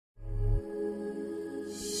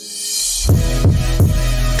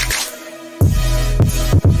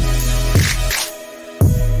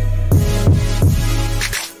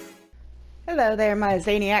Hello there, my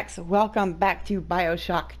Zaniacs. Welcome back to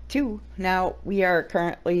BioShock 2. Now, we are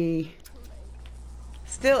currently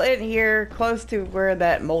still in here, close to where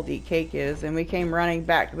that moldy cake is, and we came running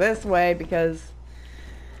back this way because...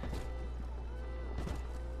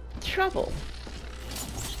 trouble.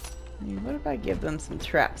 I mean, what if I give them some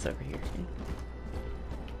traps over here?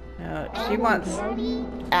 She wants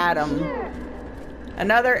Adam.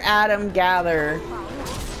 Another Adam gather.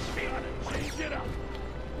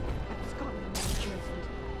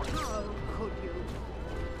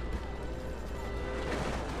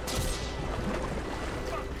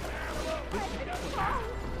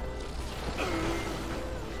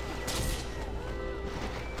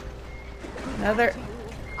 Another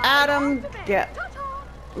Adam get.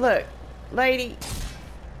 Look, lady.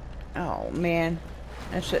 Oh man,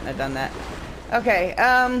 I shouldn't have done that. Okay,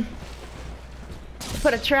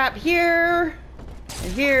 put a trap here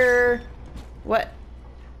and here. What?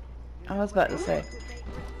 I was about to say.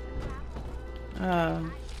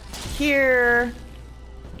 Here,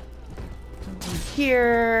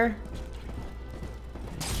 here,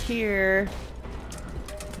 here.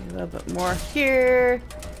 A little bit more here.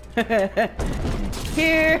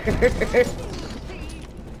 Here.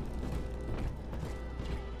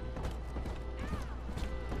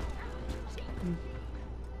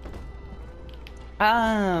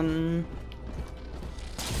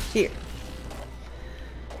 Here.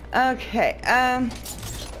 Okay,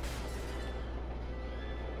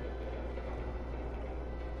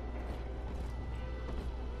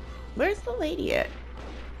 where's the lady at?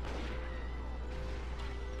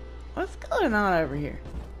 What's going on over here?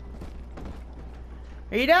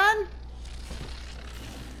 Are you done?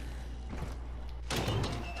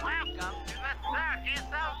 Welcome to the circus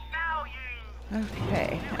of value.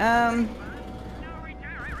 Okay,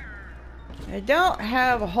 I don't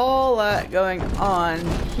have a whole lot going on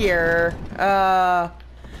here. I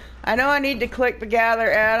know I need to click the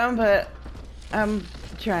gather Adam, but I'm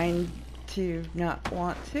trying to not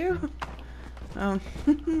want to.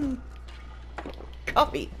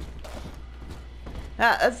 Coffee.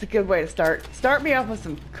 That's a good way to start. Start me off with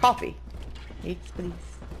some coffee. Thanks, please.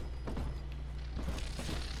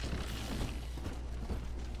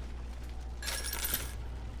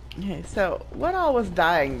 Okay, so what all was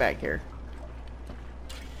dying back here?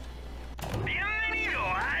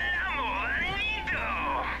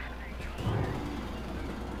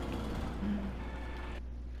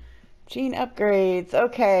 Gene upgrades.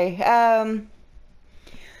 Okay.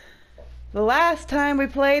 The last time we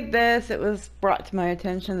played this, it was brought to my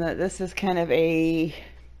attention that this is kind of a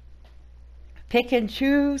pick and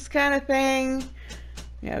choose kind of thing.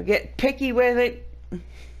 You know, get picky with it.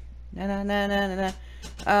 I'm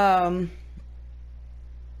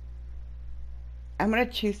gonna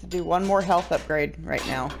choose to do one more health upgrade right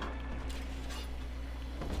now.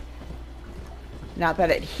 Not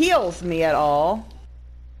that it heals me at all.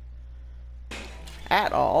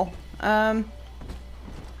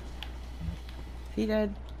 Is he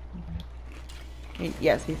dead?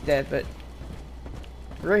 Yes, he's dead, but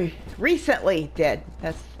recently dead.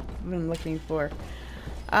 That's what I'm looking for.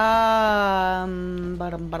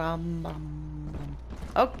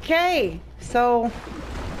 Okay, so I'm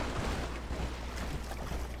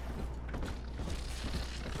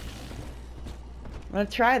gonna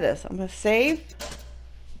try this. I'm gonna save.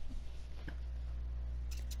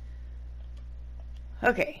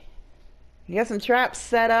 Okay, you got some traps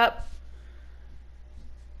set up.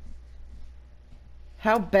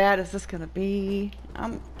 How bad is this gonna be? How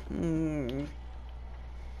am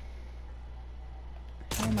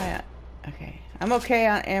I at? Okay, I'm okay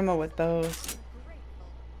on ammo with those.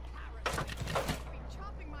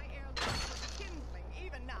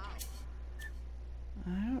 I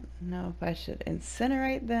don't know if I should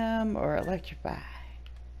incinerate them or electrify.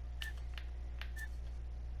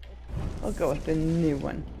 I'll go with the new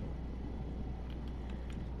one.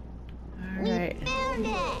 Alright.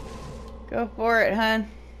 Go for it, hun.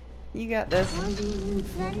 You got this. Family,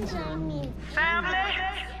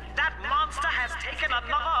 that monster has taken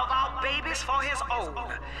another of our babies for his own.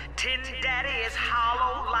 Tin Daddy is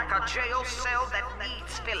hollow like a jail cell that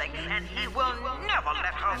needs filling, and he will never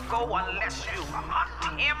let her go unless you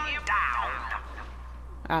hunt him down.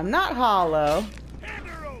 I'm not hollow.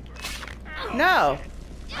 No.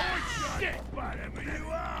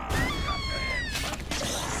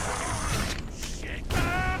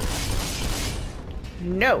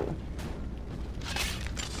 No.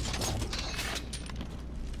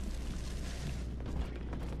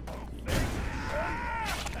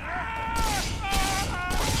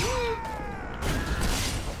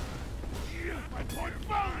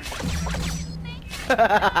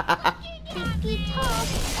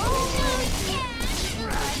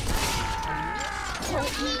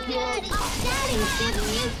 Daddy's giving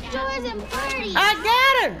you stores and birdies. I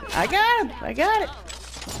got him! I got him! I got it!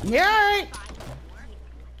 You're alright!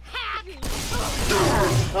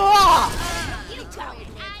 Oh! You go.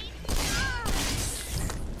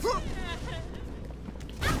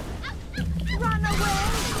 Run away.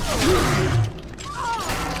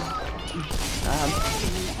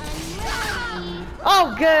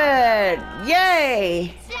 Oh, good!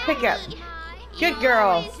 Yay! Pick up. Good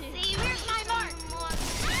girl.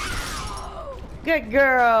 Good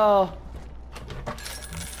girl.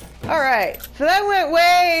 Alright, so that went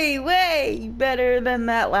way, way better than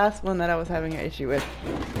that last one that I was having an issue with.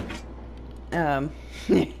 About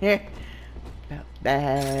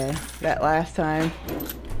that last time.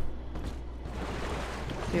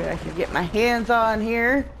 See what I can get my hands on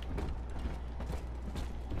here.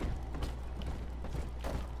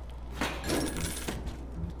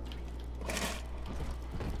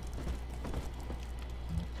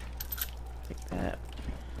 Pick that up.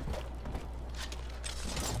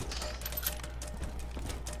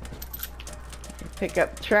 Pick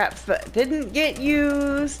up traps that didn't get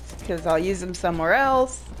used because I'll use them somewhere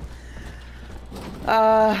else.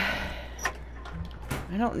 I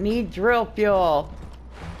don't need drill fuel.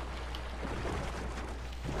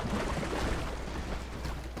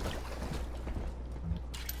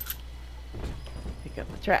 Pick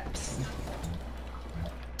up the traps.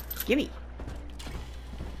 Gimme.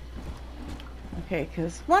 Okay,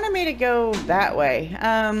 because wanted me to go that way.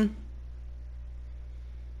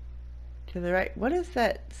 To the right. What is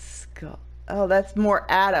that skull? Oh, that's more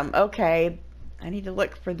Adam. Okay. I need to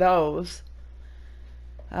look for those.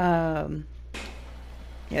 Yeah,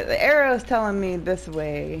 the arrow's telling me this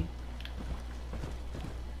way.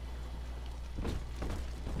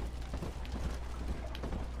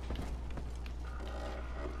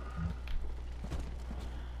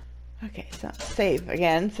 Okay, so save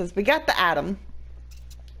again, since we got the Adam.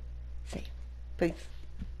 Save, please.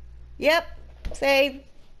 Yep, save.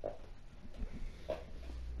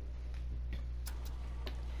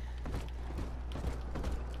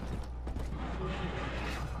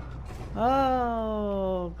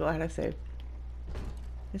 Oh, glad I saved.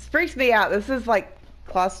 This freaks me out. This is like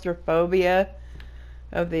claustrophobia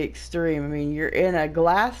of the extreme. I mean, you're in a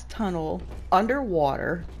glass tunnel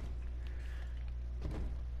underwater.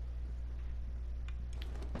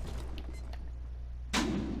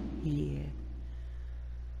 Yeah.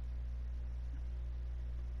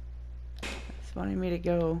 It's wanting me to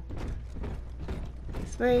go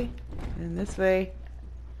this way and this way.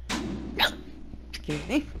 No! Excuse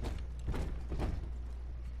me.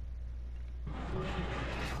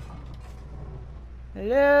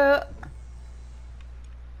 Hello?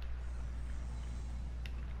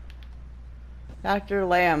 Dr.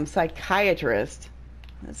 Lamb, psychiatrist.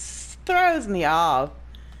 This throws me off.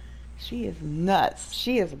 She is nuts.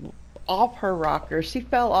 She is off her rocker. She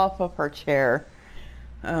fell off of her chair.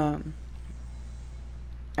 I'm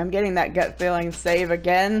getting that gut feeling. Save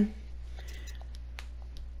again.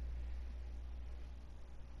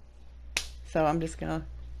 So I'm just gonna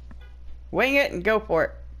wing it and go for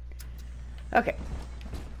it. Okay.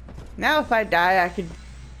 Now if I die, I could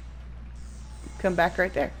come back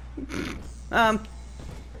right there.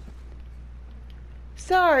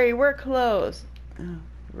 Sorry, we're closed. Oh,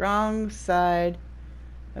 wrong side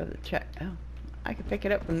of the check. Oh, I can pick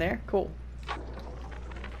it up from there. Cool.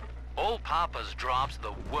 Old Papa's Drop's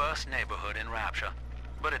the worst neighborhood in Rapture,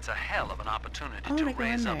 but it's a hell of an opportunity I to wanna go in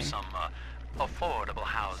raise up there. some affordable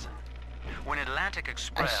housing. When Atlantic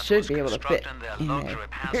Express should was be able to fit constructing their in there. luxury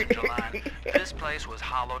passenger line, this place was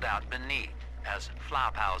hollowed out beneath as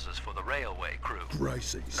flop houses for the railway crew.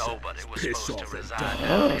 Pricing Nobody says, was piss supposed to off and reside die.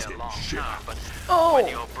 down here Damn long shit. term, but Oh. when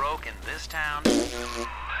you're broke in this town...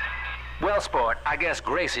 Well, sport, I guess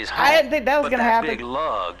Gracie's home. I didn't think that was but gonna that happen. big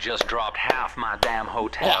lug just dropped half my damn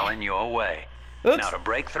hotel in your way. Oops. Now, to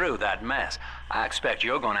break through that mess, I expect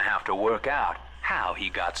you're gonna have to work out how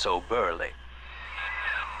he got so burly.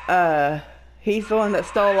 He's the one that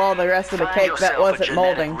stole all the rest of the Find cake that yourself a wasn't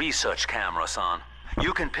genetic molding. research camera, son.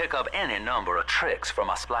 You can pick up any number of tricks from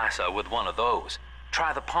a splicer with one of those.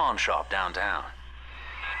 Try the pawn shop downtown.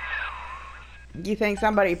 You think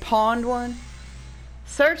somebody pawned one?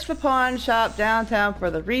 Search the pawn shop downtown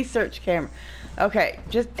for the research camera. Okay,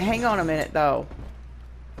 just hang on a minute though.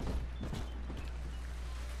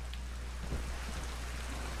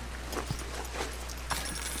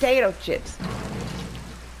 Potato chips.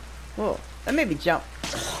 Whoa, that made me jump.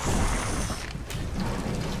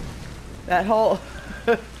 That whole...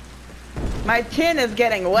 My chin is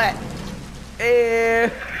getting wet. Ew.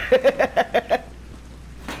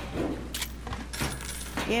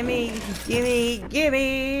 Gimme, gimme,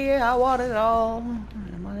 gimme. I want it all.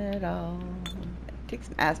 I want it all. Take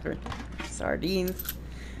some aspirin. Sardines.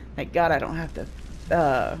 Thank God I don't have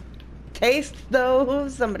to taste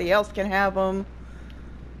those. Somebody else can have them.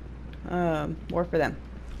 More for them.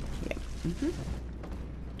 Yeah.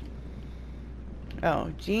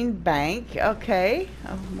 Oh, Gene Bank. Okay.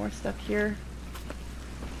 Oh, more stuff here.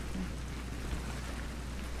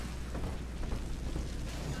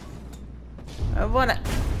 I wanna.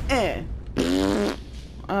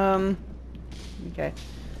 Okay.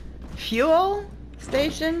 Fuel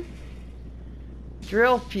station.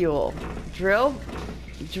 Drill fuel. Drill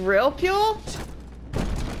fuel?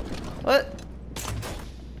 What?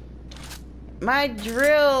 My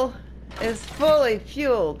drill is fully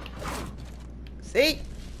fueled. See?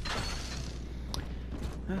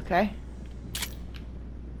 Okay.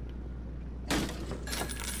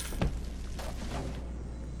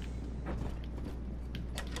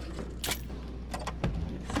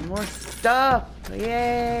 Some more stuff.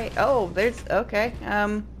 Yay. Oh, there's okay.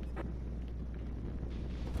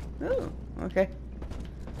 Oh, okay.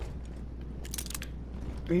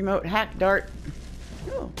 Remote hack dart.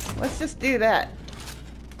 Oh, let's just do that.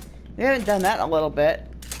 We haven't done that in a little bit.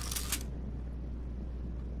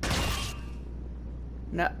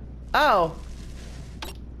 No. Oh.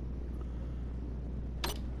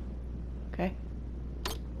 Okay.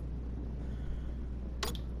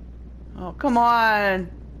 Oh, come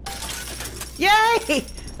on. Yay!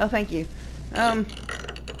 Oh, thank you.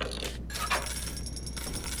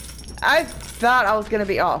 I thought I was gonna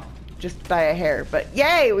be off just by a hair, but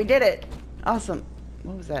yay, we did it. Awesome.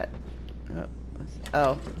 What was that?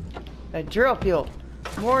 Oh, drill fuel.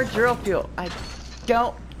 More drill fuel. I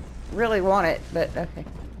don't really want it, but okay.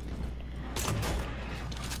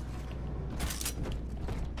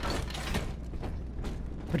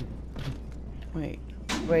 Wait.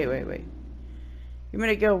 You want me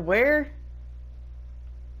to go where?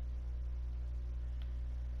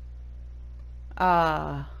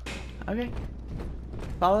 Okay.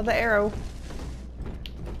 Follow the arrow.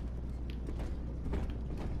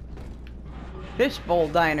 Fishbowl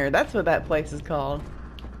Diner. That's what that place is called.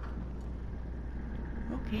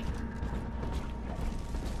 Okay.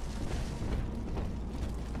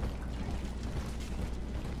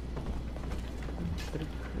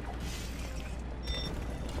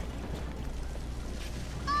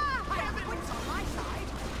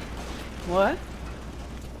 What?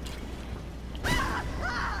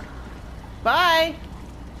 Bye!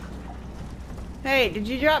 Hey, did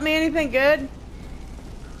you drop me anything good?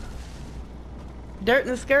 Dirt in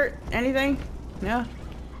the skirt? Anything? No?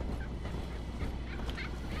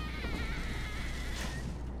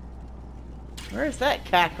 Where's that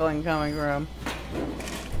cackling coming from?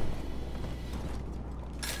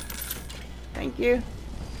 Thank you.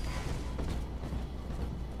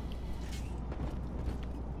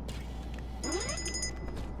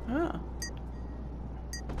 Oh.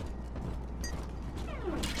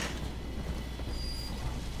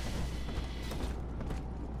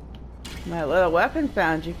 My little weapon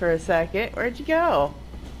found you for a second. Where'd you go?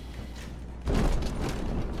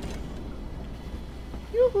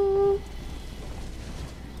 Yoo-hoo!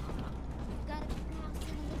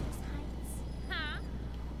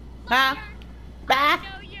 Huh? Bah?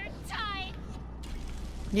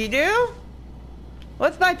 You do?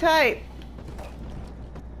 What's my type?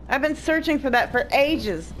 I've been searching for that for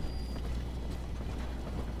ages.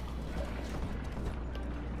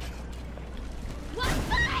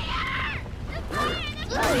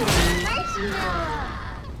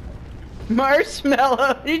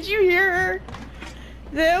 Marshmallow. Did you hear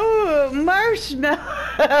her? Ooh,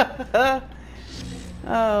 marshmallow.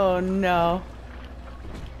 Oh no.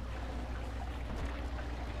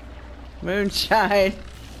 Moonshine.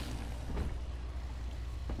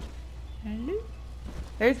 Hello?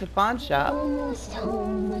 There's the pawn shop. Almost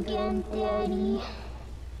home again, Daddy.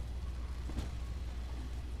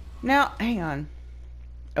 Now, hang on.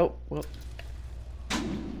 Oh, whoop.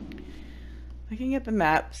 Looking at the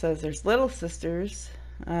map, says there's Little Sisters.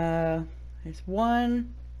 There's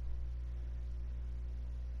one.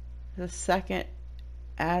 The second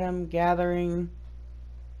atom gathering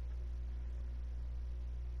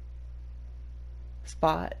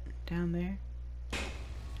spot down there.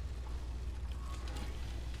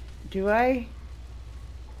 Do I?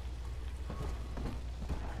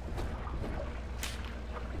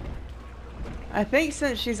 I think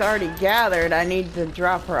since she's already gathered, I need to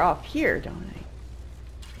drop her off here, don't I?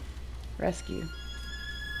 Rescue.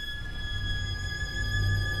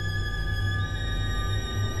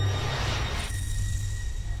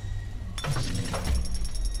 Thank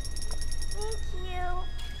you.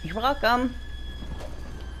 You're welcome.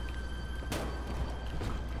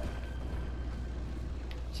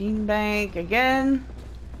 Gene Bank again.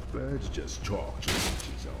 Let's just talk to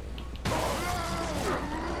each own.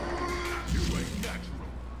 You ain't natural.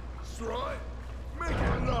 That's right. Make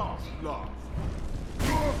it laugh.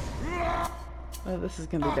 Oh, this is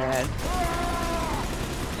gonna be bad.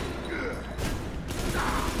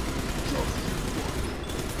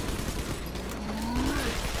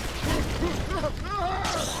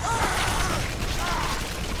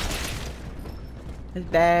 It's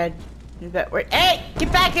bad. Is that where? Hey,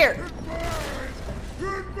 get back here!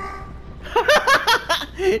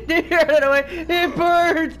 Dude, run away! It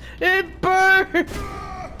burns! It burns!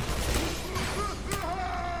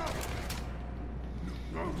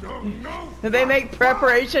 Did they make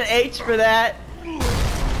preparation H for that?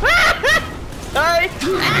 Sorry.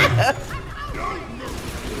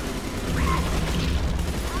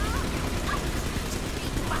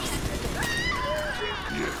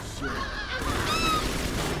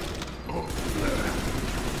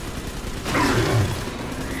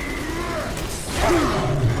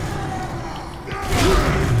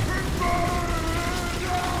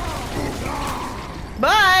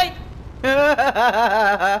 Bye.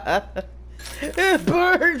 It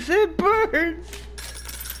burns. It burns.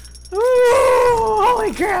 Ooh,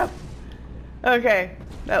 holy crap. Okay,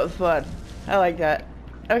 that was fun. I like that.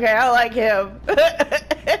 Okay, I like him.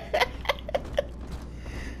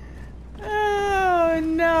 Oh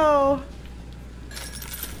no.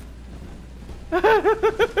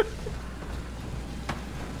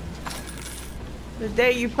 The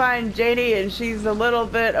day you find Janie and she's a little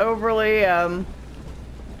bit overly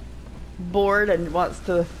bored and wants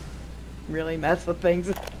to really mess with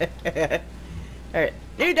things. Alright,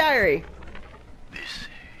 new diary. This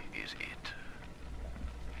is it.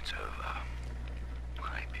 It's over.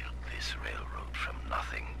 I built this railroad from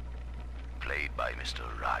nothing. Played by Mr.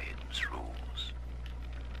 Ryan's rules.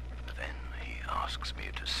 Then he asks me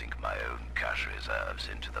to sink my own cash reserves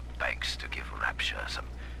into the banks to give Rapture some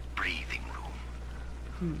breathing room.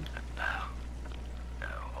 And now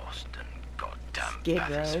Austin goddamn Skid Row.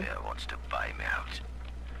 Bathysphere wants to buy me out.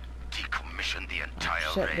 Decommission the entire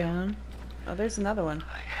Shut rail. down. Oh, there's another one.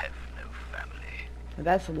 I have no family.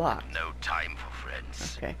 That's locked. No time for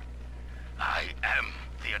friends. Okay. I am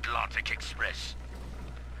the Atlantic Express.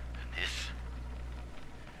 And this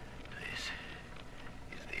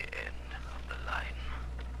is the end of the line.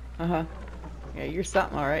 Uh-huh. Yeah, you're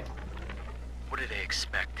something, alright. What do they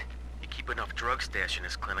expect? You keep enough drug stash in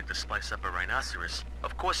this clinic to slice up a rhinoceros.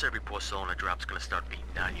 Of course every poor soul in a drop's gonna start beating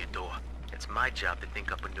down your door. It's my job to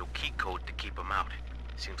think up a new key code to keep them out.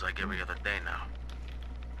 Seems like every other day now.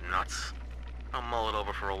 Nuts. I'll mull it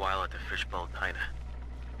over for a while at the fishbowl diner.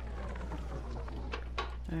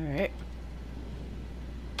 Alright.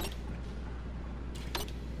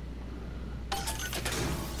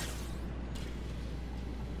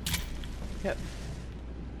 Yep.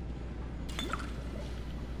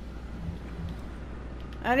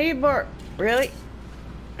 I need more. Really?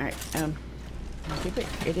 Alright, I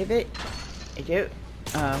do.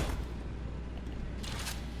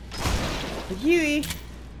 Huey.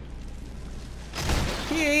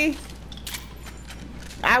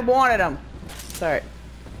 I wanted them. Sorry.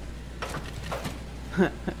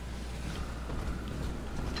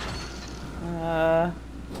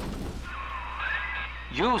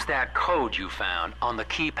 Use that code you found on the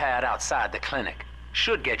keypad outside the clinic.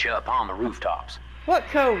 Should get you up on the rooftops. What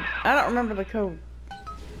code? I don't remember the code.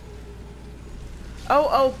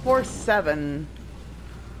 0047.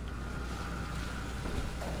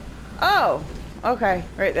 Oh, okay,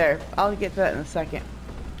 right there. I'll get to that in a second.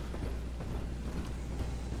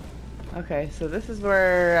 Okay, so this is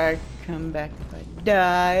where I come back if I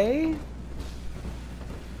die.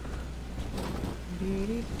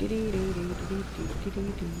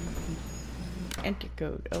 Enter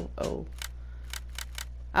code 00.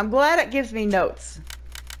 I'm glad it gives me notes.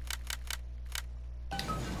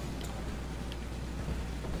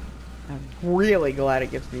 I'm really glad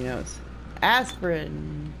it gives me notes.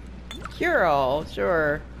 Aspirin. Cure-all,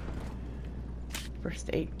 sure. First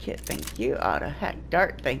aid kit, thank you. Auto hack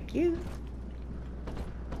dart, thank you.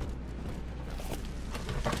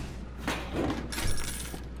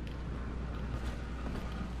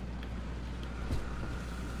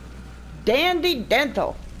 Dandy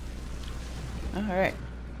Dental. Alright.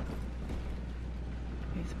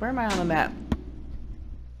 Okay, so where am I on the map?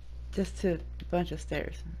 Just to a bunch of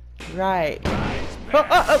stairs. Right.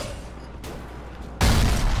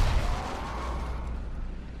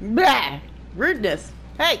 Blah! Rudeness.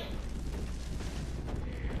 Hey!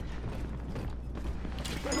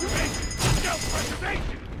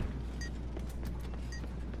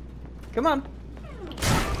 Come on.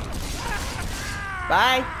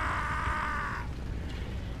 Bye.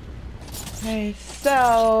 Okay,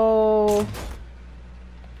 so...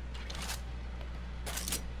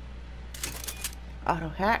 Auto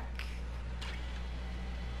hack.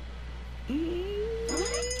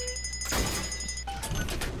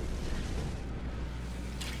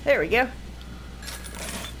 There we go.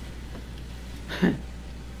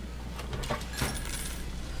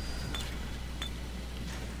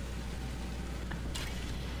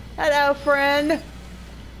 Hello, friend.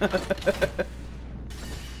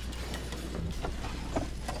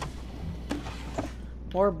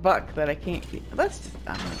 More buck that I can't get. Let's just,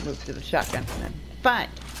 I'm gonna move to the shotgun then. Fine.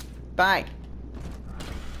 Fine.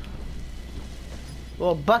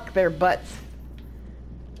 We'll buck their butts.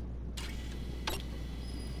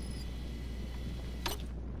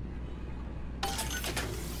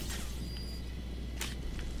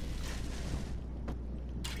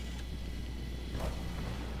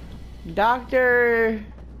 Dr.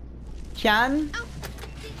 Chan? Oh,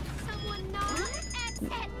 did someone knock?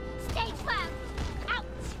 Exit. Stay close. Out.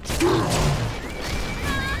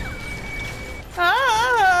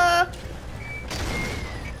 Ah!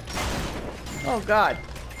 Oh God.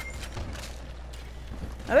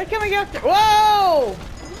 Are they coming after? Whoa!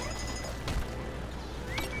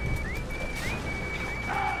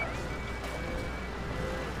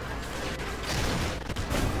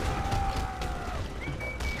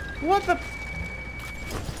 What the?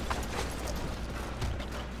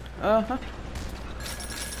 Uh-huh.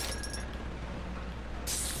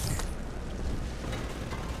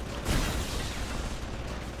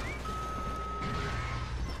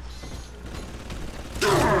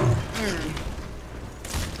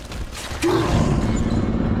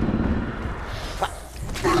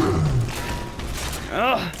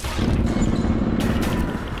 Ugh.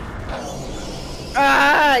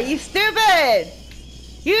 Ah, you stupid!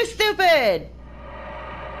 You stupid!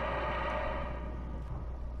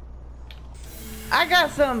 I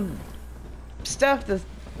got some stuff to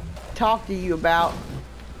talk to you about.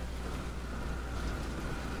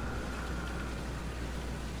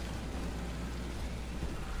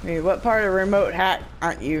 Wait, what part of remote hack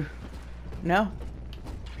aren't you? No?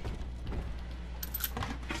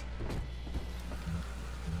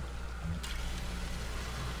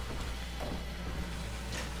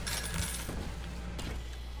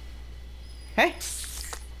 Hey.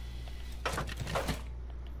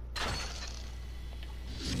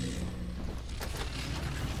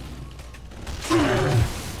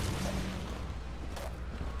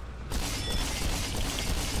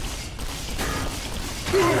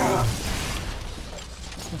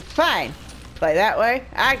 Fine. Play that way.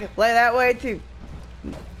 I can play that way too.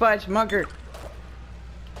 Fudge munker.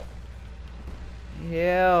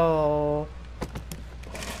 Yo.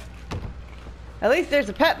 At least there's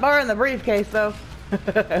a pet bar in the briefcase, though.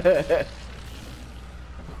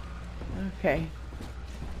 Okay.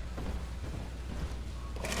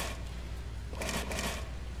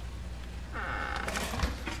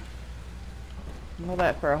 All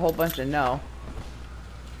that for a whole bunch of no.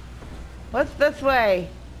 What's this way?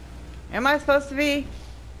 Am I supposed to be?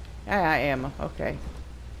 Yeah, I am. Okay.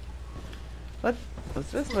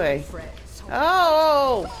 What's this way?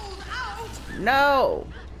 Oh! No!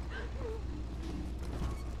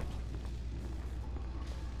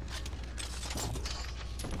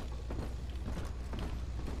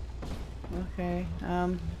 Okay,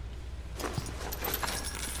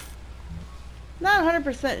 not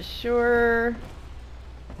 100% sure.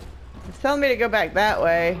 It's telling me to go back that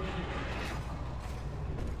way.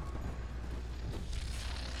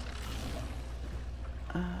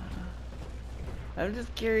 I'm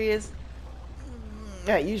just curious.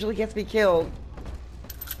 That usually gets me killed.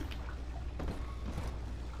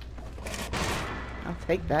 I'll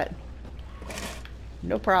take that.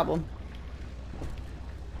 No problem.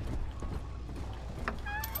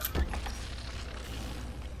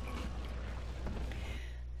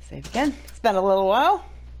 Save again. It's been a little while.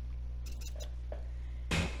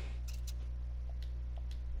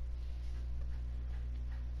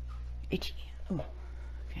 Itchy. Oh,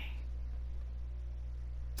 okay.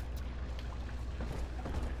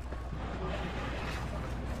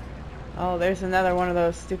 Oh, there's another one of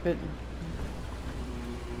those stupid...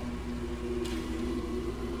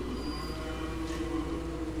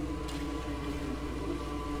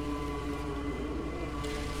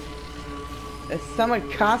 Is someone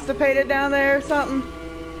constipated down there or something?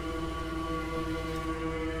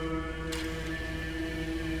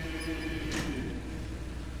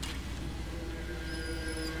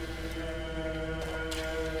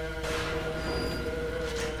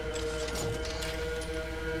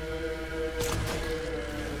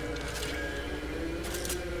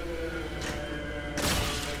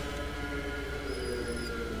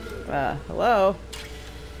 Hello?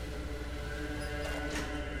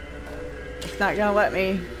 It's not gonna let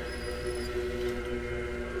me.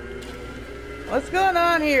 What's going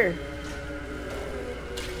on here?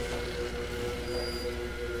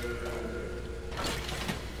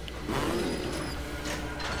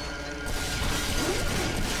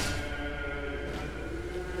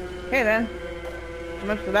 Okay then. So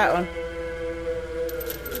much for that one.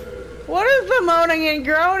 What is the moaning and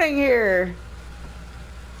groaning here?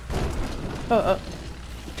 Oh,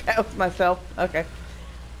 that was myself. Okay.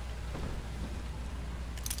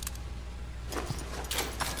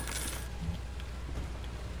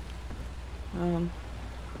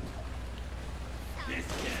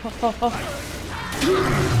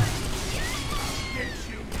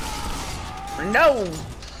 No!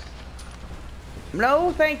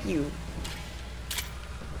 No, thank you.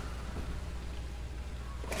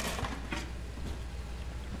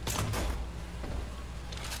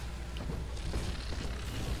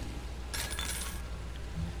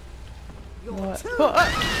 What?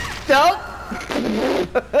 Nope!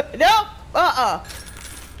 Nope!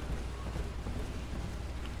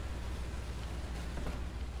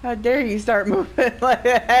 How dare you start moving like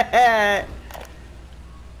that?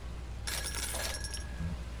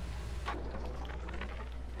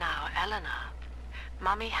 Now, Eleanor,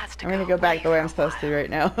 Mummy has to I'm gonna go back the way I'm supposed to right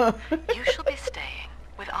now. You shall be staying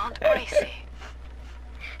with Aunt Gracie.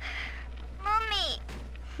 Mommy,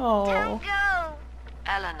 Oh. don't go.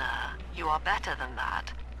 Eleanor, you are better than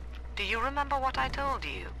that. Do you remember what I told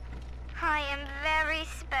you? I am very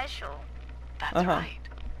special. That's right.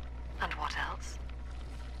 And what else?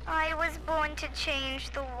 I was born to change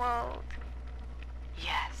the world.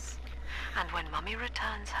 Yes. And when Mummy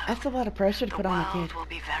returns home, That's a lot of pressure to put on a the world kid. will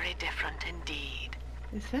be very different indeed.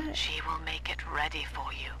 Is that? She will make it ready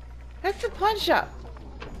for you. That's the pawn shop.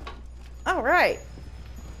 All right.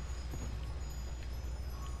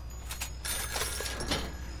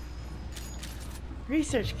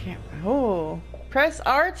 Research camera. Oh. Press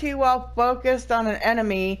R2 while focused on an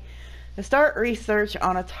enemy to start research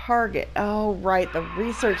on a target. Oh, right. The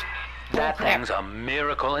research. That thing's a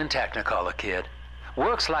miracle in Technicolor, kid.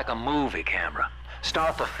 Works like a movie camera.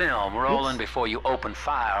 Start the film rolling before you open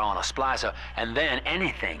fire on a splicer, and then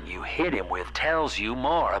anything you hit him with tells you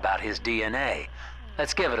more about his DNA.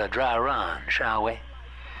 Let's give it a dry run, shall we?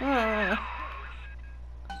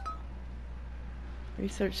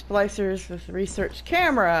 Research splicers with research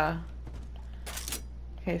camera.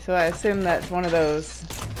 Okay, so I assume that's one of those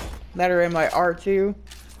that are in my R2.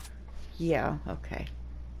 Yeah, okay.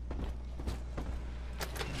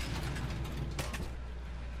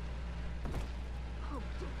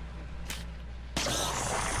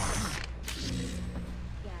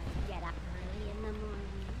 Get up early in the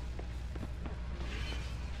morning.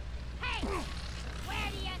 Hey, where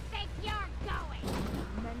do you think you're going?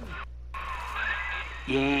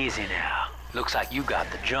 Easy now. Looks like you got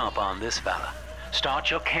the jump on this fella. Start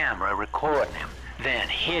your camera recording him, then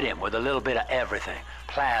hit him with a little bit of everything.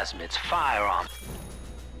 Plasmids, firearms.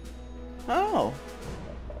 Oh.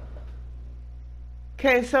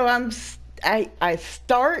 Okay, so I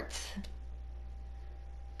start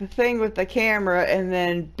the thing with the camera and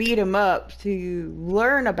then beat him up to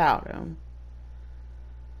learn about him.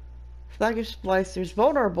 Sluggish splicers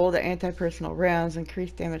vulnerable to anti-personal rounds,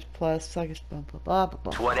 increased damage plus sluggish blah blah blah blah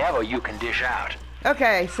It's blah. whatever you can dish out.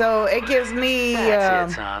 Okay, so it gives me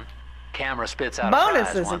That's it, son. Camera spits out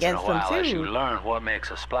bonuses a prize once in a against them, while as too. you learn what makes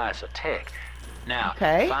a splicer tick. Now,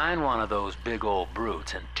 Okay. find one of those big old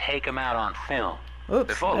brutes and take him out on film. Oops,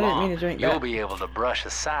 Before I didn't long, mean to drink you'll that. be able to brush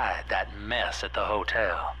aside that mess at the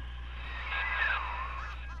hotel.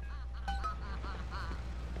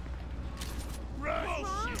 Right.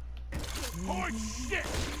 Oh shit!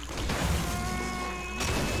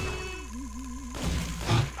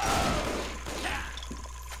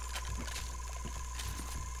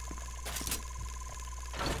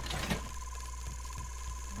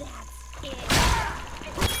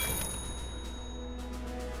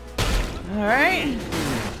 All right.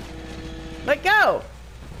 Let go.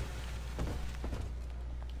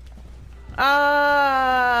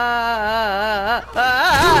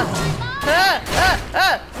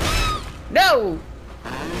 No.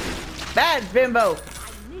 Bad bimbo.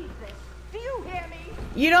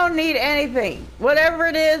 You don't need anything. Whatever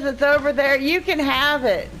it is that's over there, you can have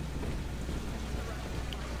it.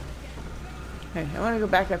 Okay, I want to go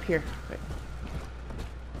back up here. Wait.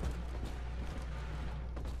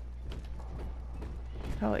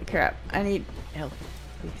 Holy crap. I need help.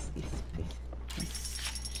 Please, please,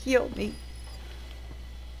 please. Heal me.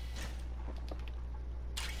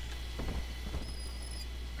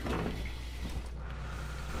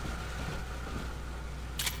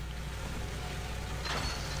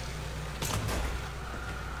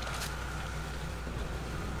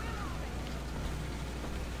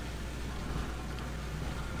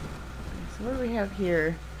 So what do we have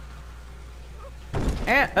here?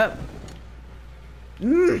 And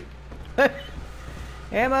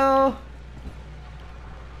ammo.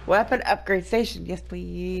 Weapon upgrade station. Yes,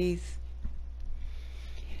 please.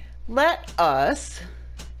 Let us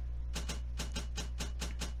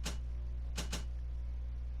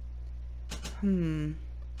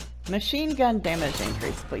machine gun damage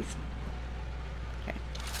increase, please. Okay.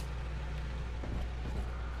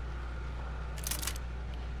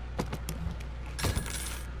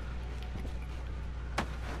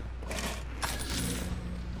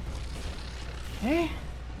 Okay.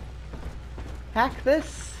 Hack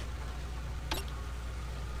this.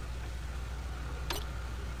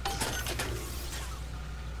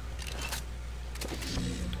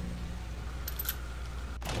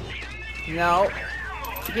 No.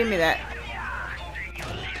 Give me that.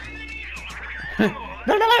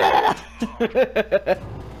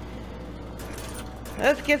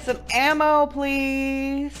 Let's get some ammo,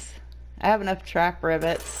 please. I have enough trap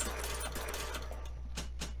rivets.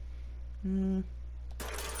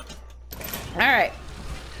 Alright.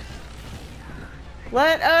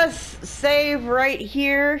 Let us save right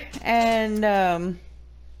here, and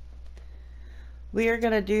we are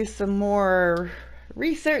gonna do some more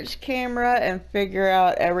research camera and figure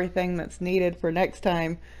out everything that's needed for next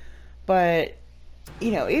time. But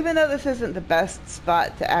you know, even though this isn't the best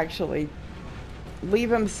spot to actually leave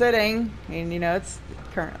him sitting, and you know, it's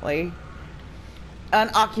currently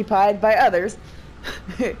unoccupied by others.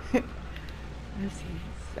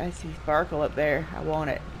 I see sparkle up there. I want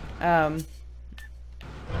it.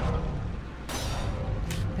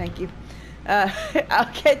 Thank you. I'll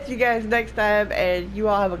catch you guys next time, and you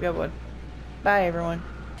all have a good one. Bye, everyone.